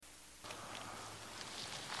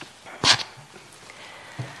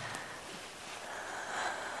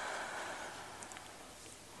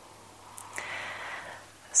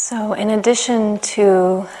So, in addition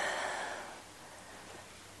to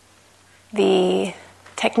the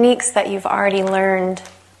techniques that you've already learned,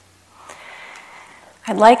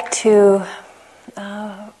 I'd like to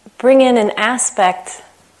bring in an aspect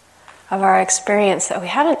of our experience that we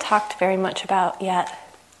haven't talked very much about yet.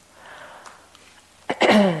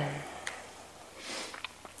 And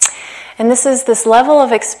this is this level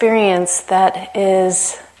of experience that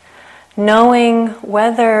is knowing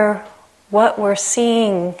whether what we're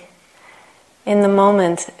seeing in the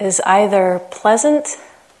moment is either pleasant,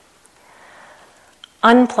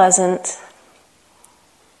 unpleasant,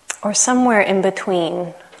 or somewhere in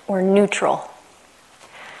between, or neutral.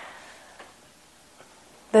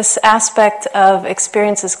 This aspect of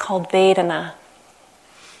experience is called Vedana.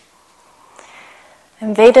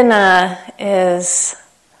 And Vedana is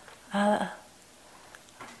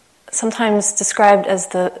sometimes described as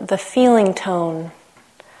the feeling tone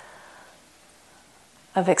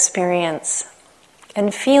of experience.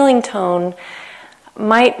 And feeling tone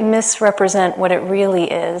might misrepresent what it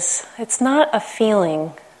really is. It's not a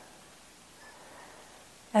feeling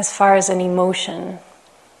as far as an emotion.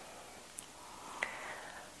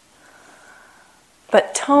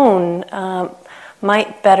 But tone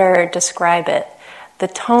might better describe it. The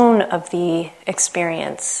tone of the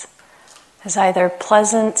experience is either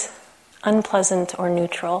pleasant, unpleasant, or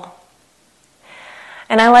neutral.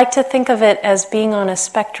 And I like to think of it as being on a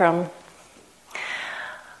spectrum.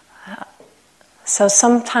 So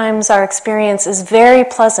sometimes our experience is very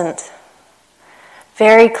pleasant,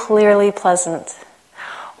 very clearly pleasant,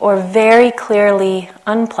 or very clearly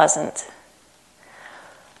unpleasant.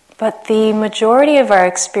 But the majority of our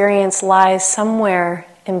experience lies somewhere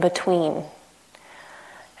in between.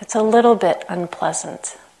 It's a little bit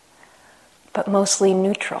unpleasant, but mostly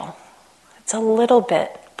neutral. It's a little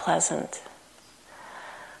bit pleasant,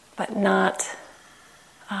 but not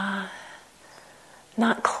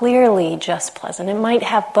clearly just pleasant. It might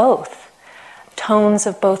have both, tones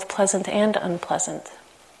of both pleasant and unpleasant.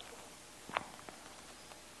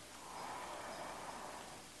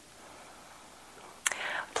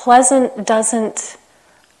 Pleasant doesn't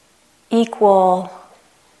equal,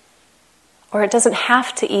 or it doesn't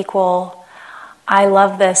have to equal, I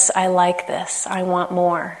love this, I like this, I want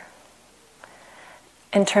more,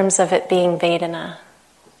 in terms of it being Vedana.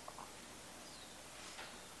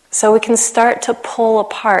 So we can start to pull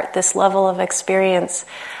apart this level of experience.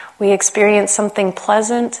 We experience something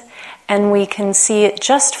pleasant, and we can see it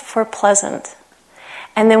just for pleasant.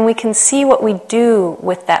 And then we can see what we do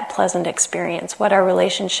with that pleasant experience, what our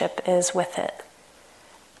relationship is with it.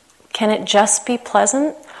 Can it just be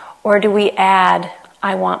pleasant, or do we add,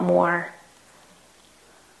 I want more?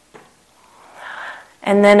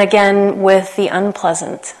 And then again with the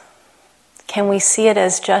unpleasant. Can we see it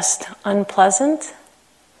as just unpleasant?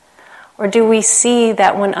 Or do we see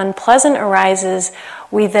that when unpleasant arises,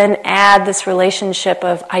 we then add this relationship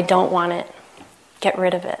of, I don't want it, get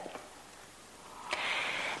rid of it?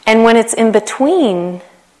 And when it's in between,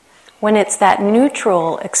 when it's that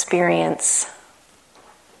neutral experience,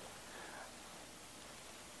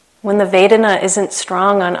 when the Vedana isn't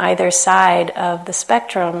strong on either side of the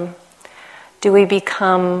spectrum, do we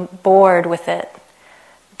become bored with it?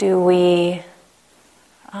 Do we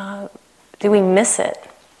miss it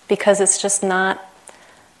because it's just not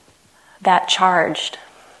that charged?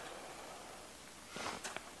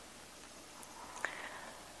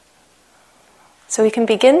 So we can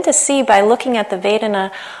begin to see by looking at the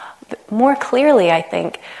Vedana more clearly, I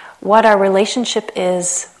think, what our relationship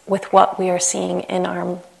is with what we are seeing in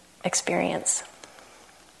our experience.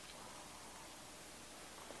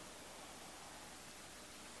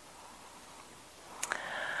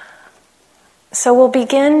 So we'll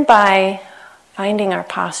begin by finding our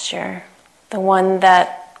posture, the one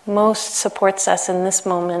that most supports us in this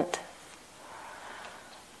moment.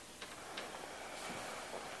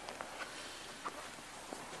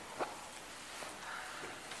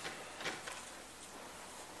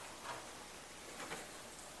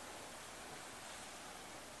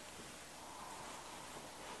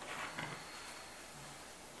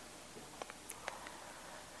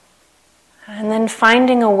 And then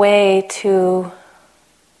finding a way to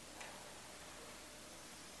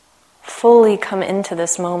fully come into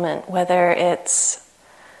this moment, whether it's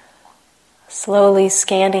slowly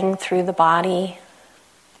scanning through the body,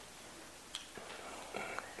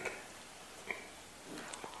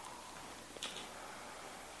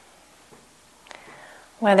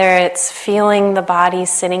 whether it's feeling the body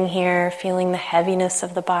sitting here, feeling the heaviness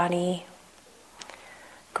of the body,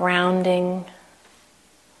 grounding.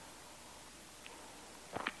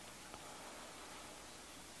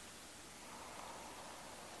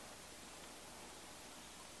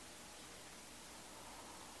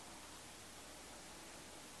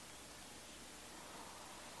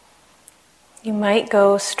 You might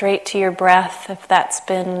go straight to your breath if that's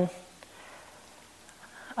been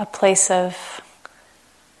a place of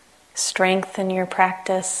strength in your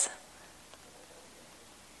practice,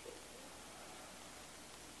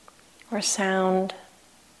 or sound.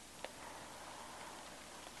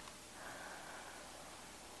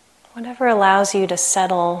 Whatever allows you to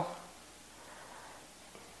settle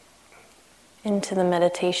into the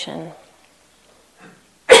meditation.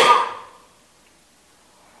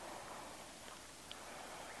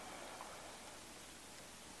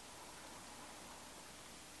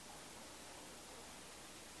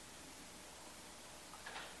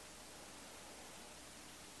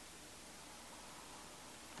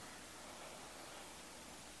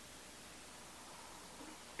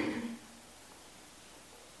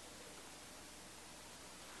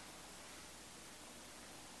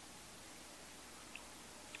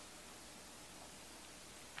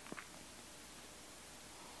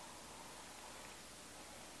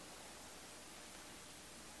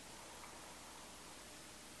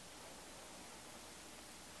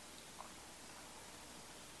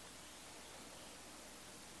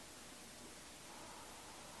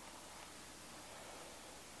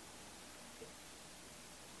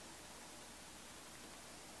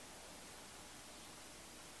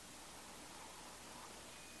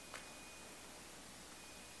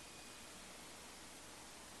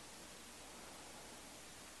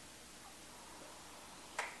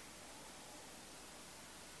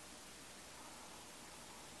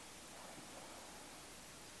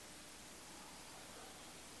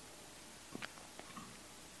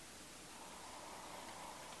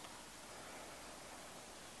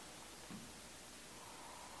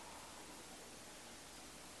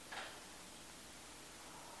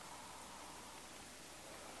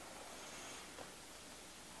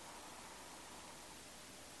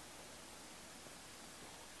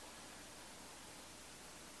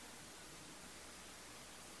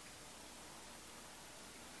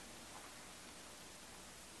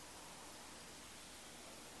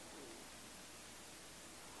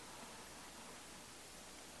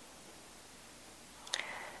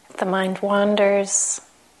 If the mind wanders,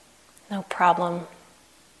 no problem.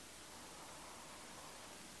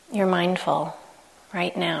 You're mindful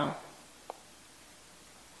right now.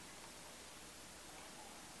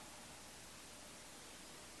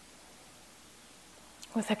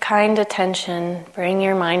 With a kind attention, bring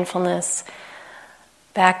your mindfulness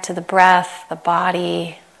back to the breath, the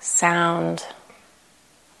body, sound.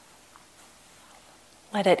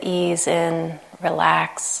 Let it ease in,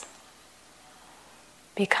 relax.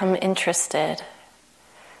 Become interested,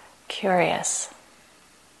 curious.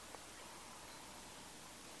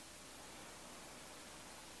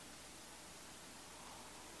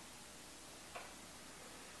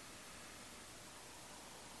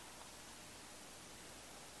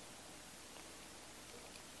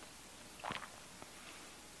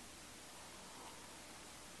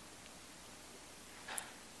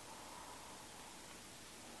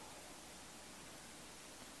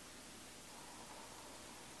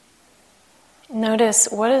 Notice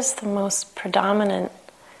what is the most predominant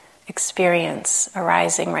experience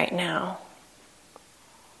arising right now.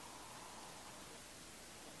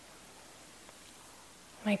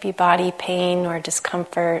 Might be body pain or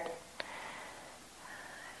discomfort.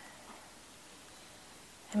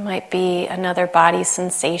 It might be another body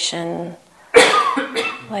sensation,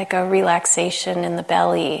 like a relaxation in the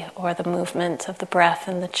belly or the movement of the breath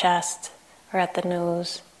in the chest or at the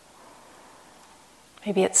nose.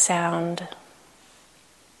 Maybe it's sound.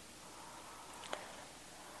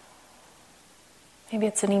 Maybe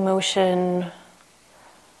it's an emotion.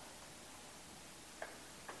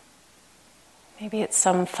 Maybe it's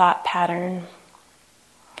some thought pattern.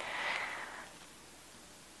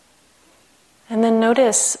 And then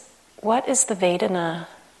notice, what is the Vedana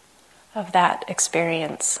of that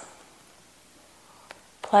experience?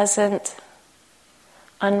 Pleasant,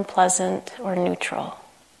 unpleasant, or neutral?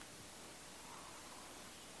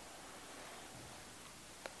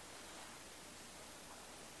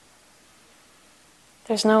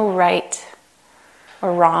 There's no right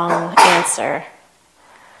or wrong answer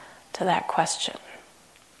to that question.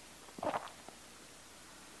 I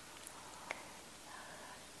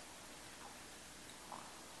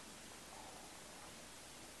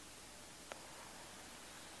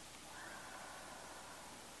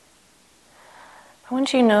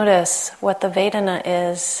want you to notice what the Vedana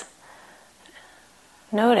is.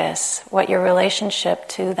 Notice what your relationship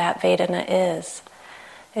to that Vedana is.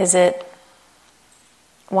 Is it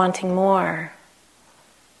wanting more,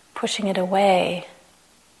 pushing it away,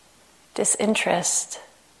 disinterest,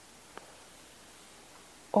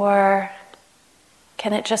 or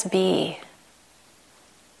Can it just be?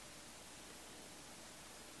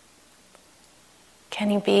 Can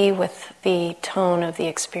you be with the tone of the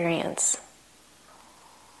experience?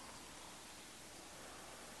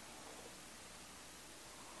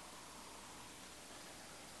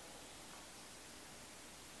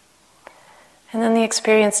 And then the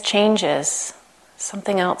experience changes.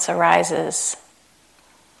 Something else arises.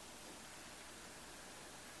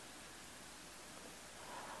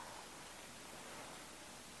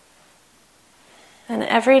 And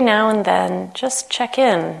every now and then, just check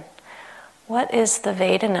in. What is the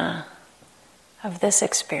Vedana of this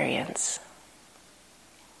experience?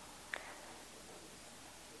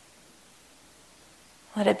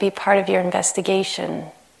 Let it be part of your investigation.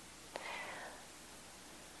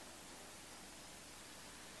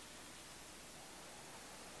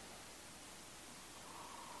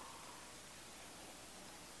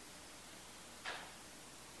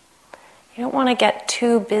 You don't want to get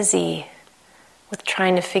too busy with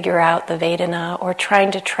trying to figure out the Vedana or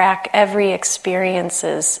trying to track every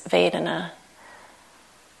experience's Vedana.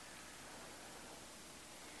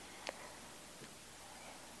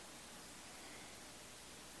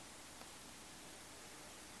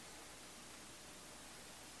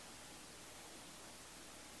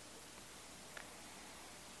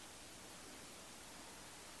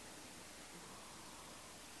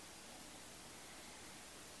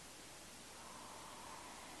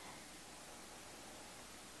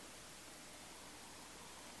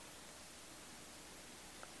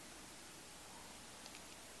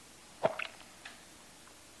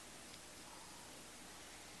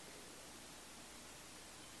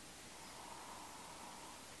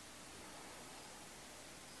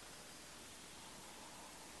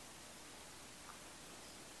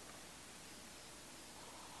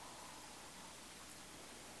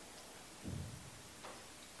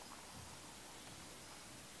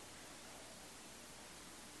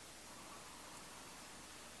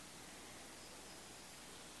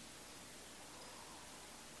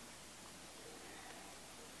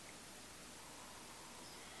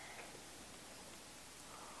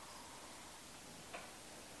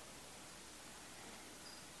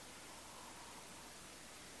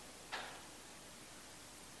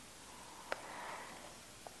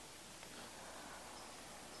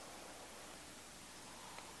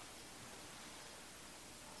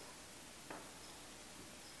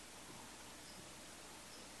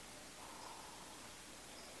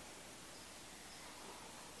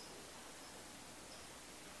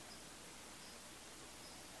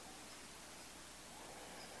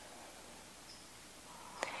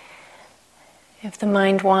 If the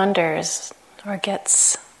mind wanders or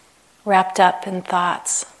gets wrapped up in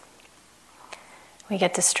thoughts, we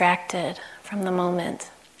get distracted from the moment.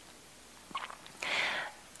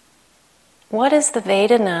 What is the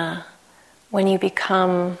Vedana when you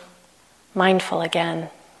become mindful again?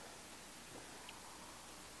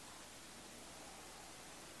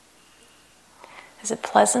 Is it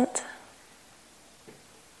pleasant?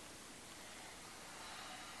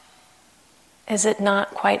 Is it not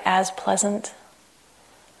quite as pleasant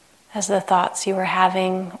as the thoughts you were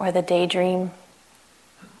having or the daydream?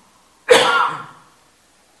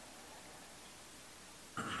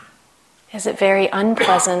 Is it very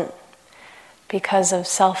unpleasant because of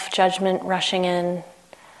self-judgment rushing in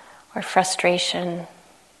or frustration?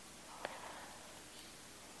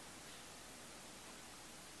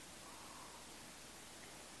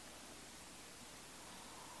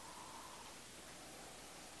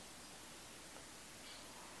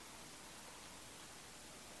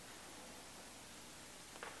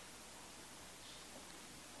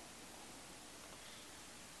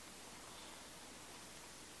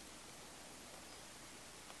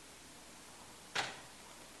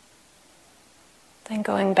 Then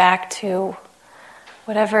going back to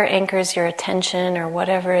whatever anchors your attention or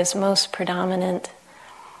whatever is most predominant.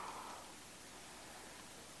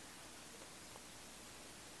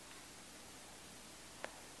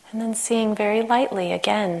 And then seeing very lightly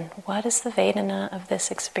again, what is the Vedana of this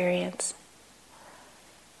experience?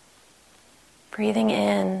 Breathing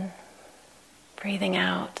in, breathing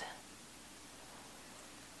out.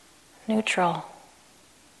 Neutral.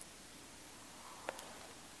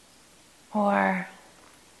 Or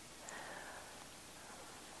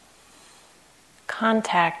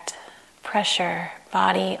contact, pressure,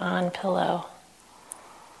 body on pillow.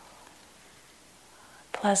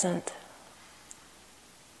 Pleasant.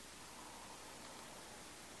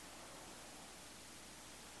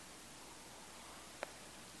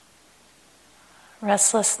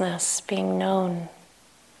 Restlessness being known.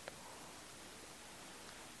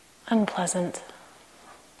 Unpleasant.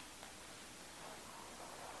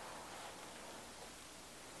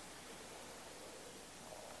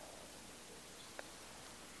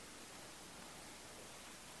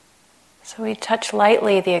 we touch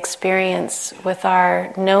lightly the experience with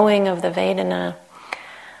our knowing of the Vedana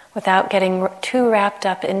without getting too wrapped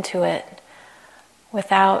up into it,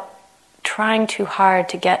 without trying too hard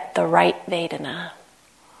to get the right Vedana,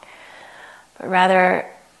 but rather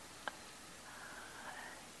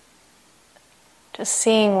just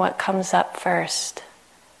seeing what comes up first,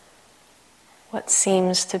 what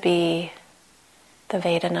seems to be the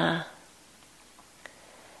Vedana,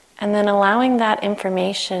 and then allowing that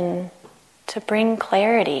information to bring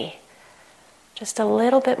clarity, just a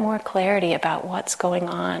little bit more clarity about what's going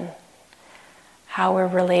on, how we're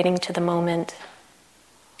relating to the moment,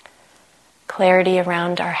 clarity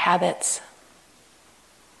around our habits.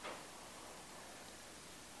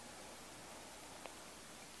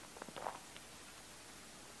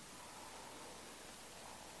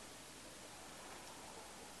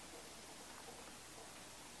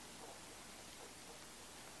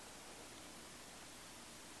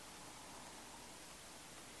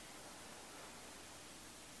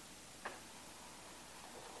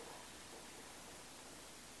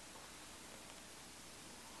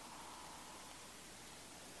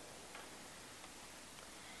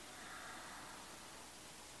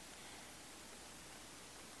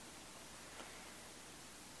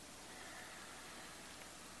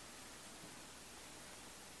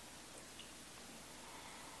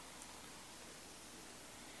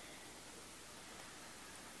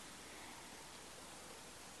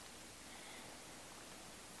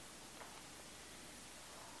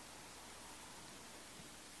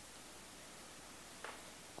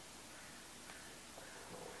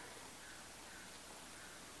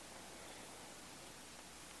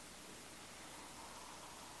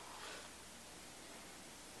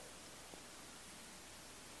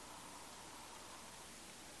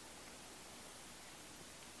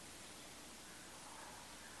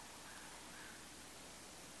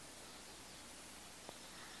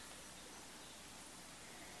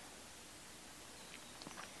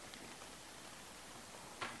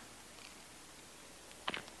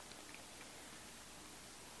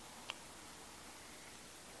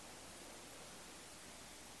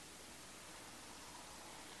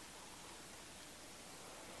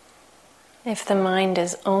 If the mind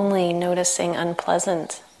is only noticing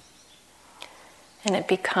unpleasant and it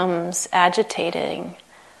becomes agitating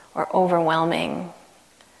or overwhelming,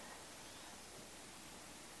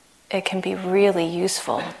 it can be really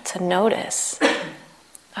useful to notice,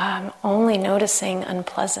 only noticing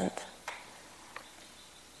unpleasant.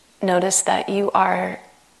 Notice that you are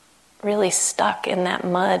really stuck in that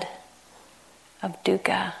mud of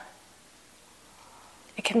dukkha.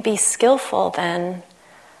 It can be skillful then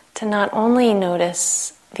to not only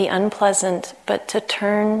notice the unpleasant, but to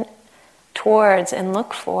turn towards and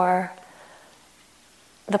look for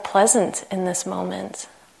the pleasant in this moment.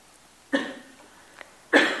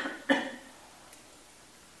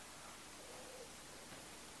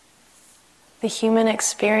 The human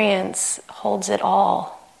experience holds it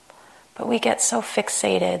all, but we get so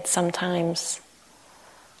fixated sometimes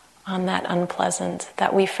on that unpleasant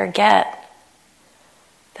that we forget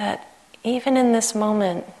that even in this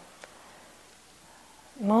moment,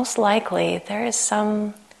 most likely there is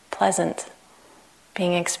some pleasant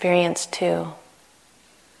being experienced too.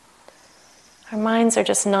 Our minds are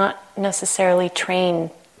just not necessarily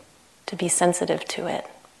trained to be sensitive to it.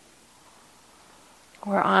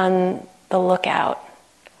 We're on the lookout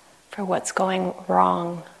for what's going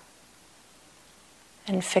wrong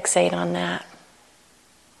and fixate on that.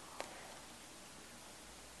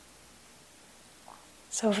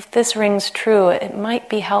 So if this rings true, it might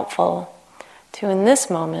be helpful to, in this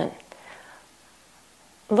moment,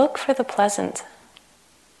 look for the pleasant.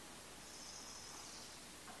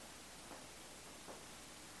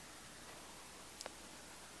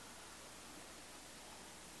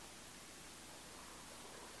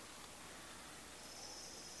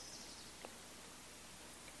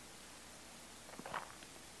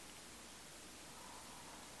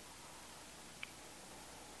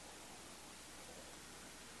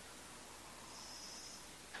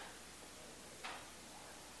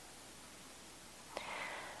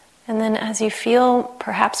 And then as you feel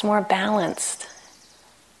perhaps more balanced,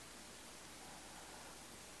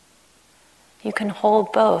 you can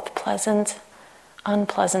hold both pleasant,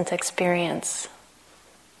 unpleasant experience.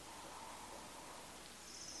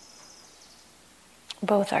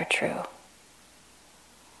 Both are true.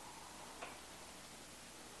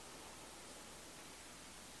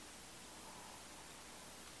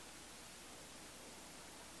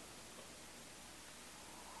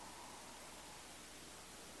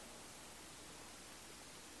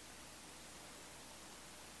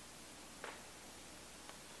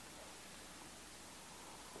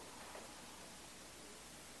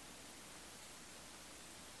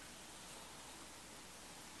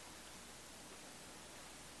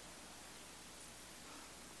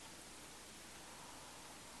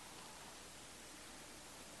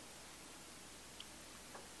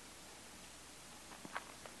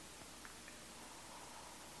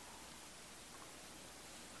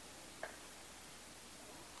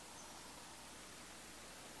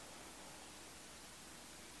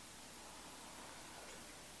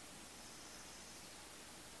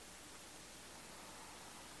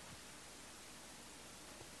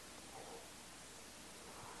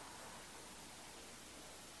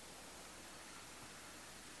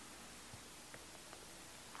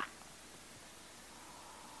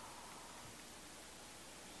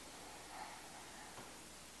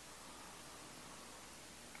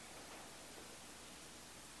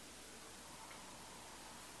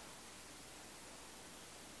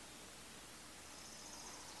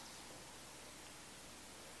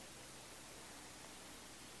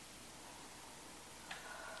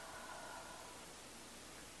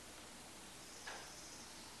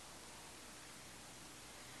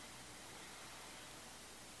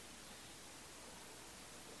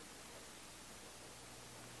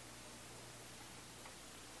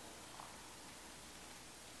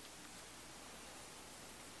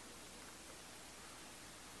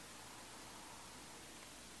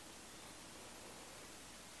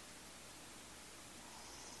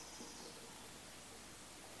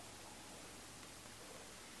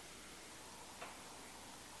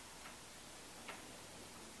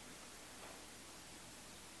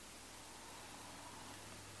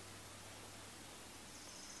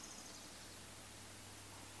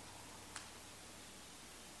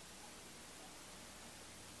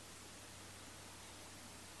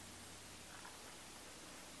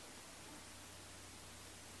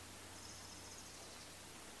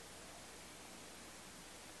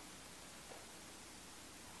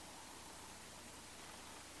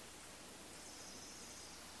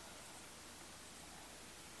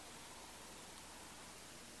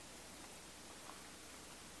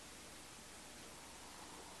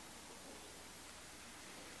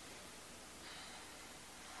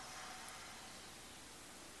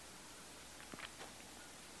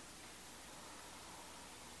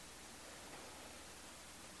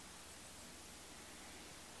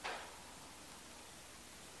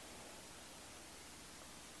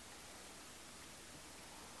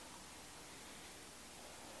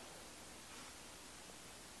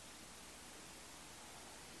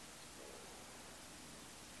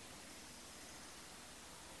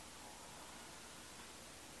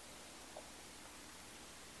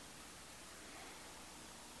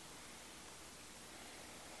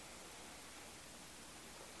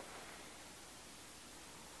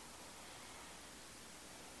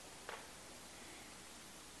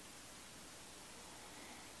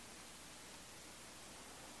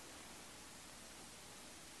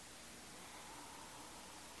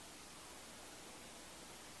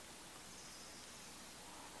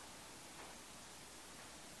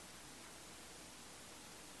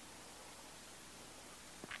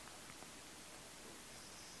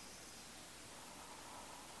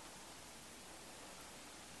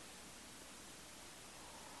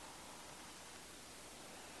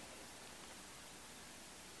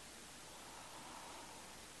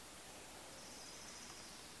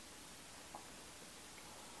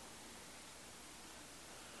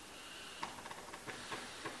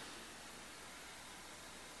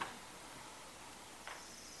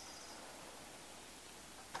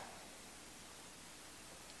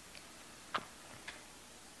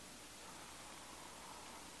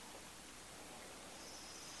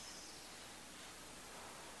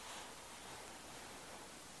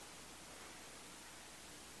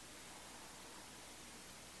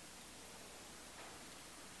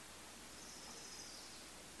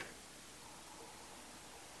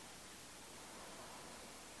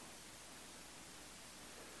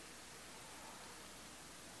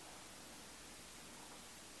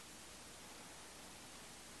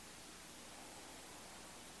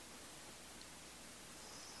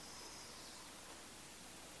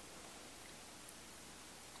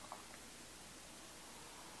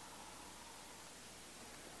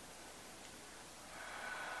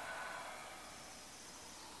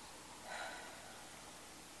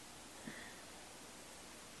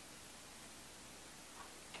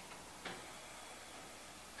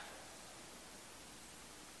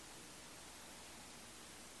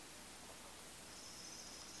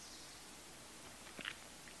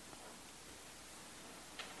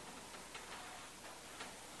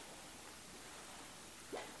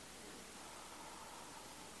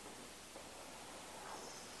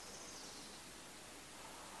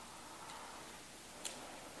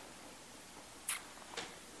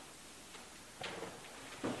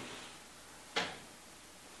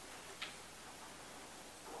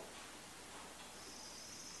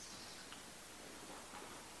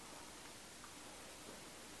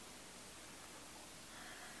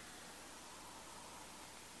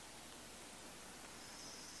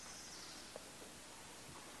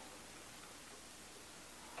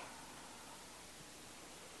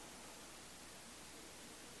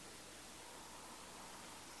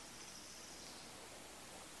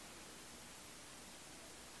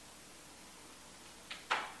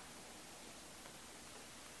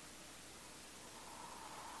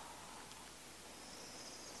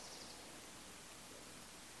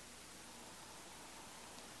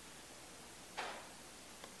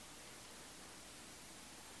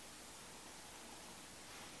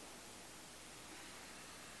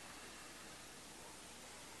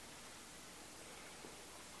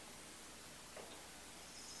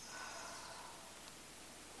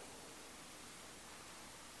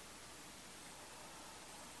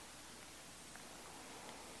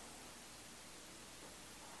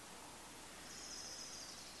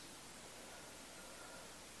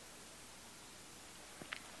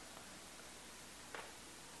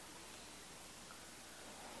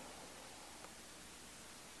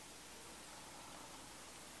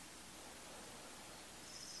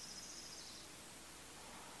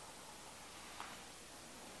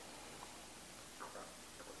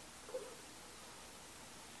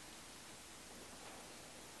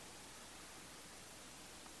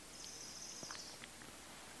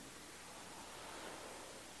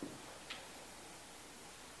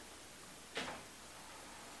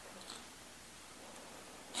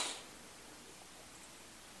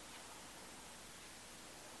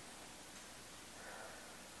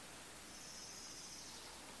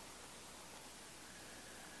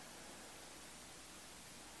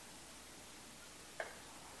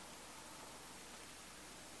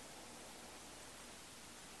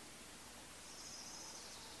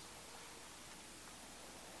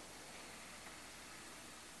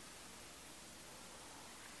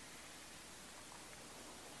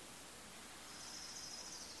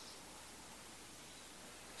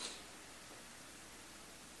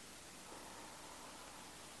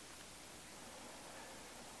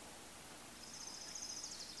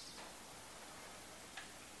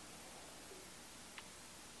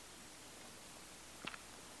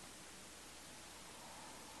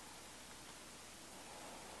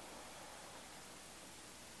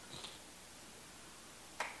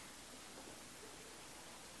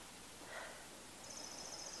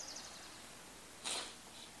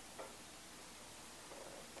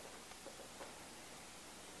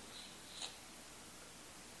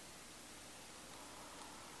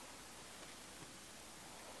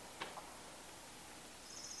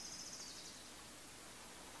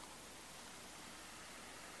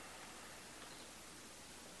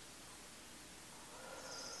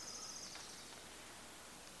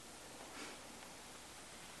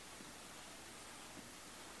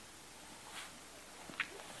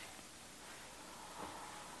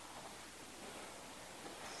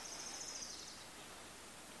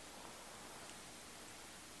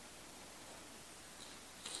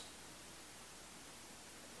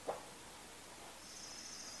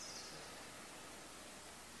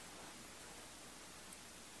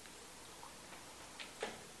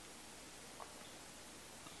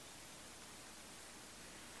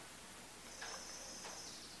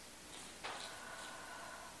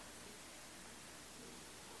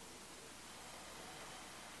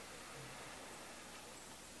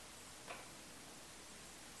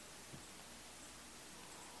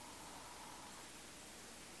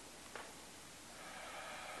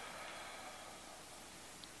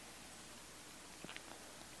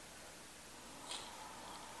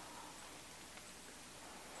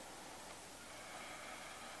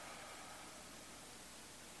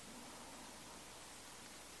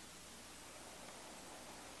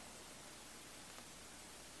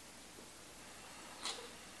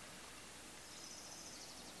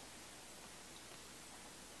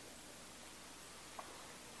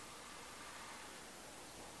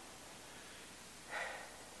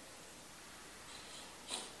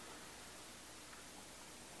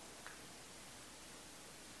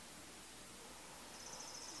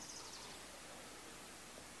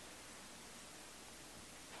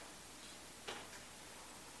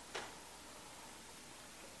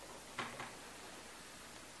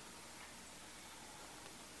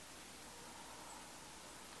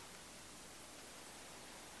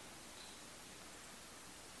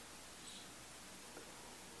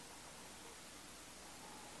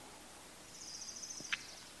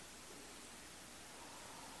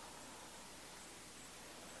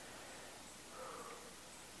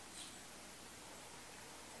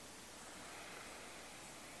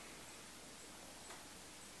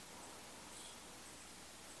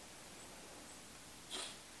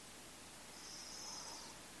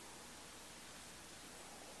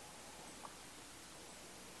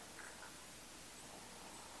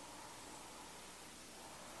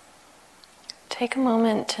 take a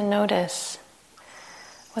moment to notice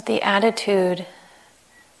what the attitude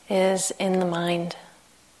is in the mind.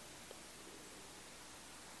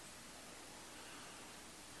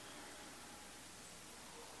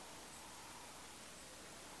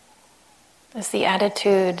 Is the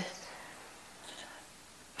attitude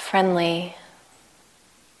friendly,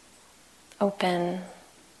 open,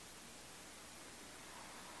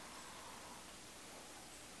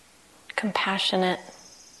 compassionate?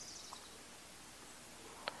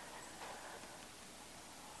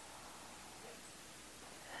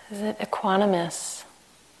 Is it equanimous?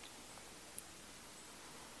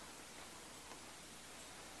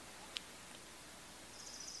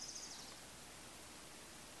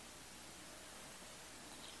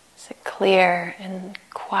 Is it clear and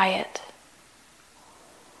quiet?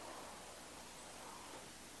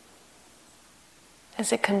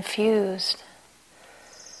 Is it confused?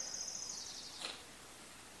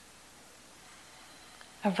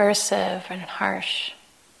 Aversive and harsh?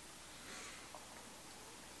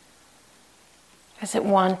 Is it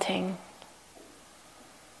wanting?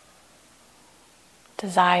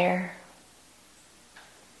 Desire?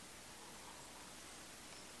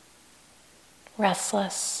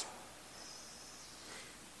 Restless?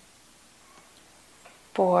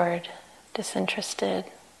 Bored? Disinterested?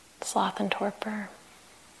 Sloth and torpor?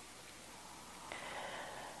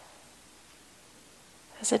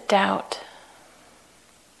 Is it doubt?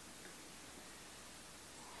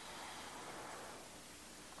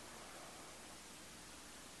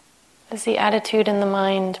 Is the attitude in the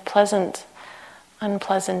mind pleasant,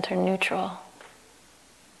 unpleasant, or neutral?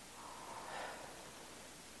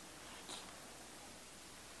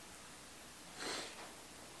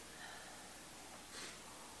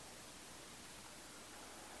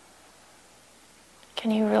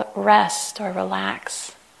 Can you rest or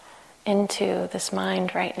relax into this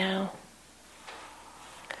mind right now?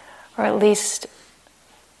 Or at least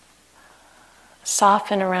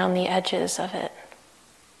soften around the edges of it.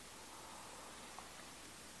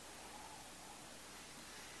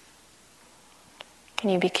 Can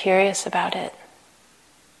you be curious about it?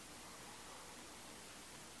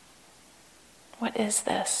 What is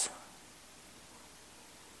this?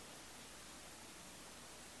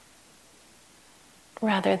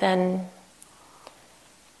 Rather than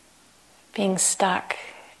being stuck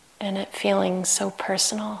and it feeling so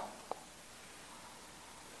personal.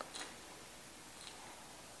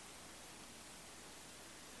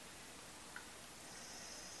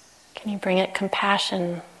 Can you bring it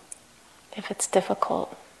compassion if it's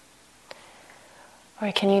difficult?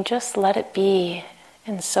 Or can you just let it be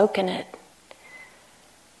and soak in it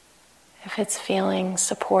if it's feeling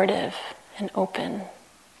supportive and open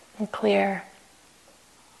and clear?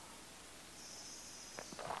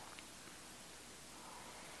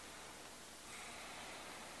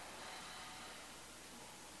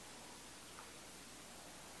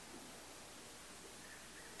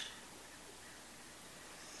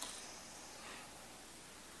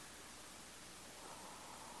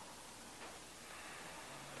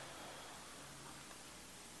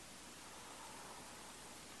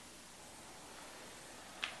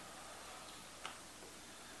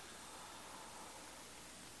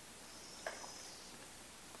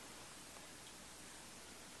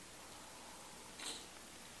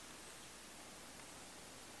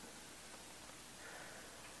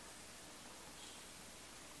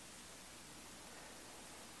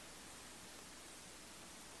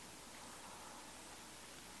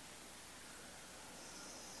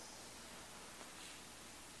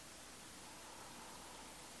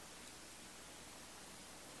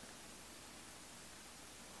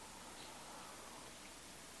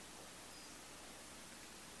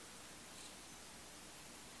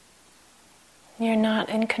 You're not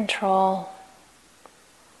in control.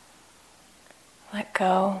 Let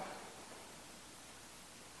go.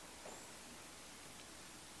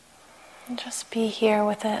 And just be here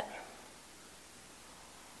with it.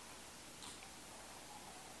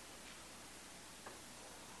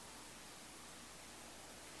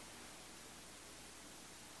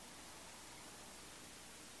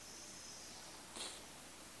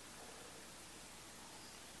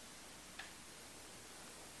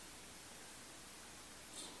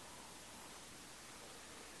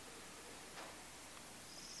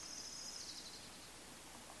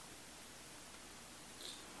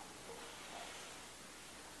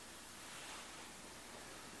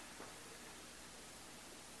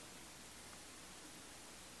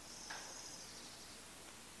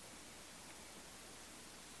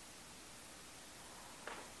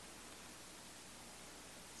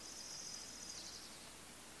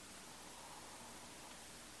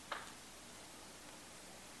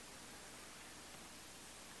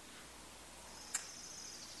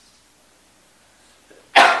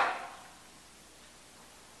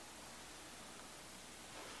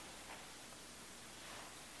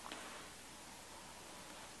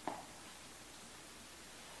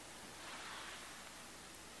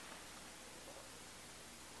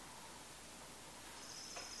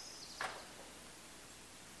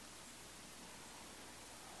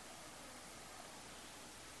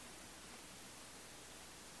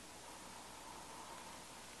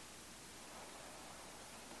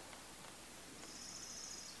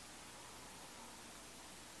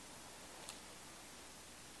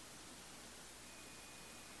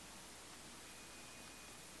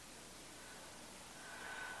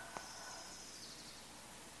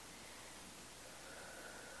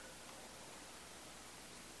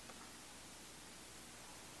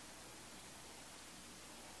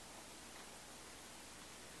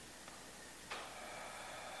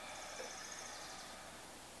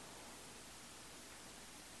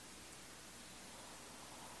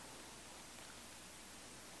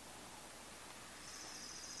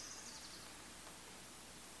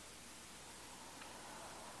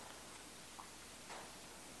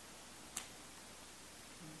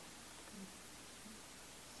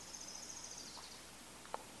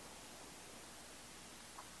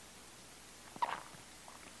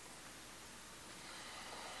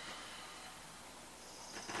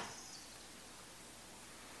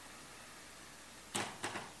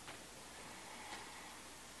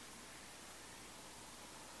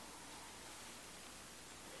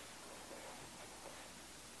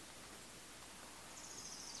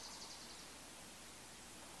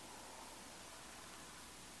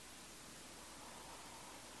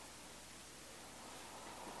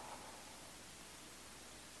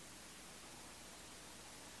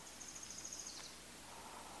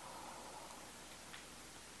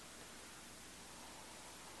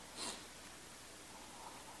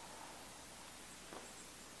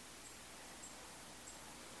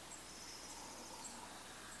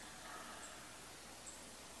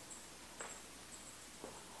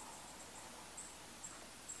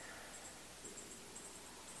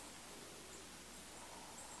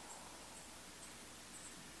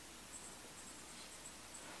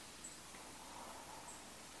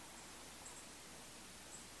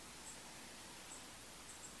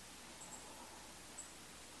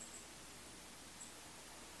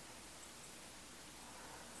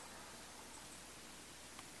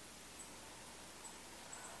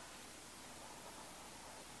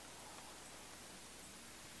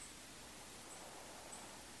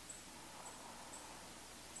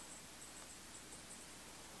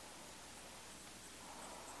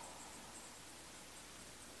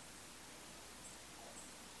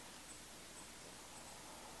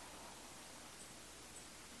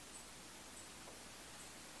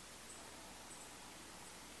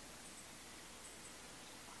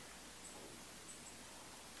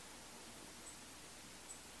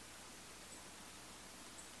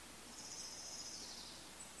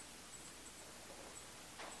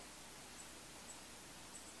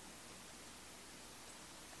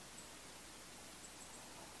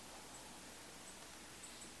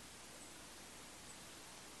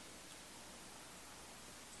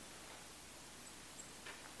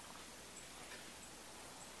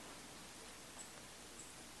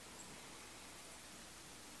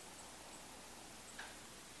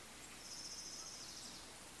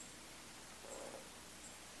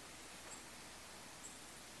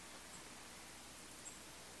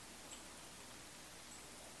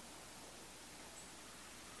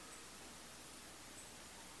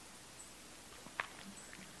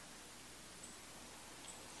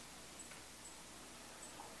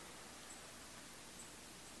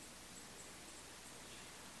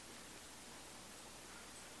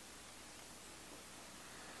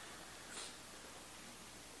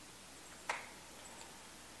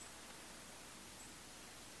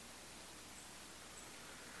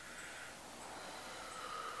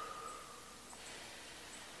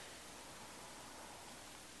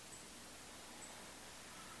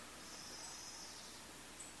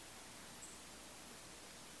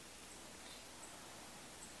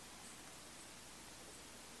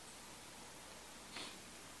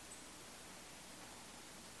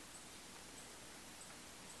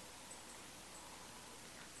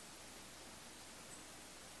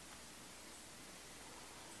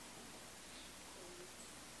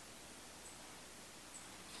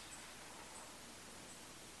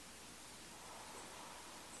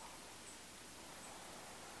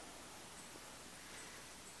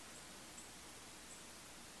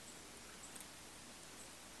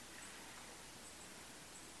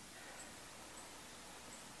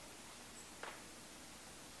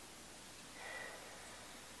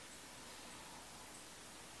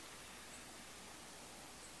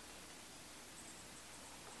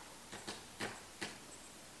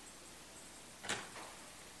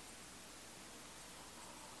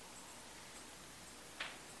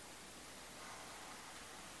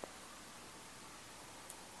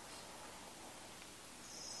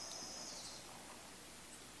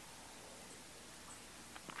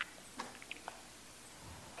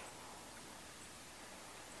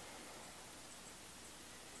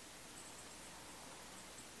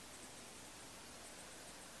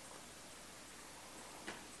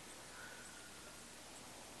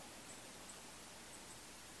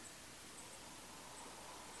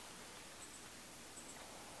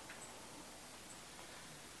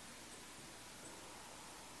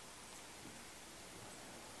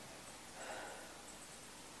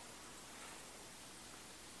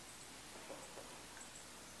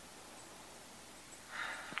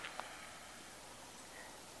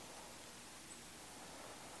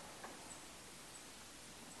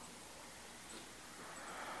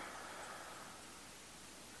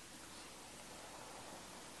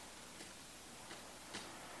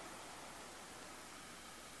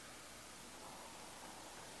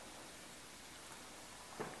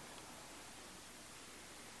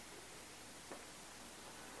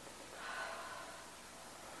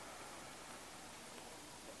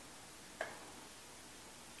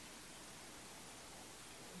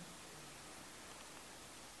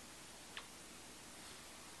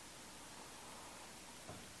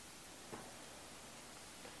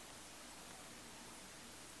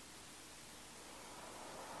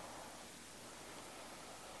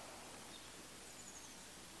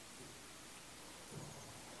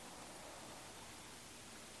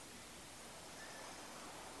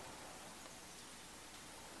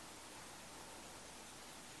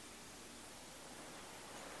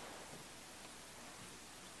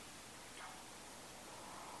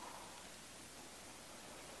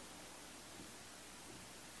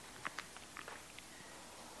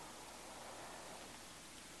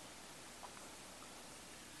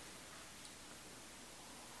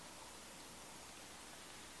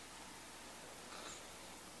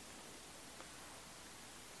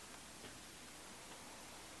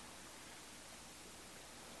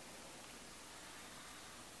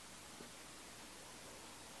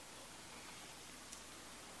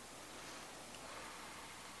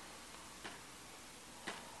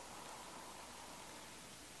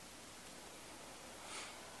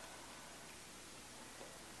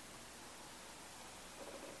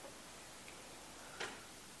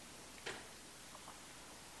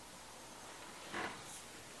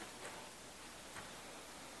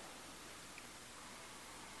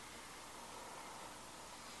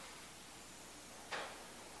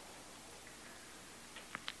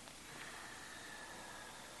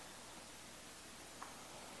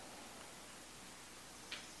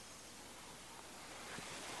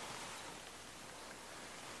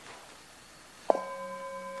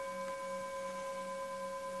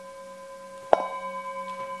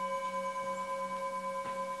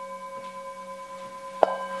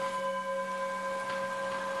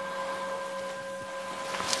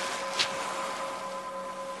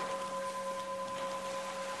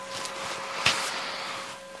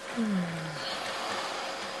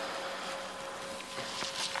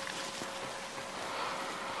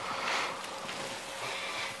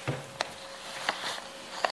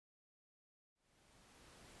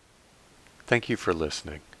 Thank you for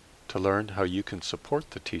listening. To learn how you can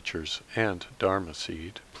support the teachers and Dharma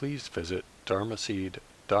Seed, please visit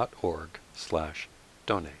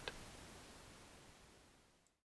dharmaseed.org/donate.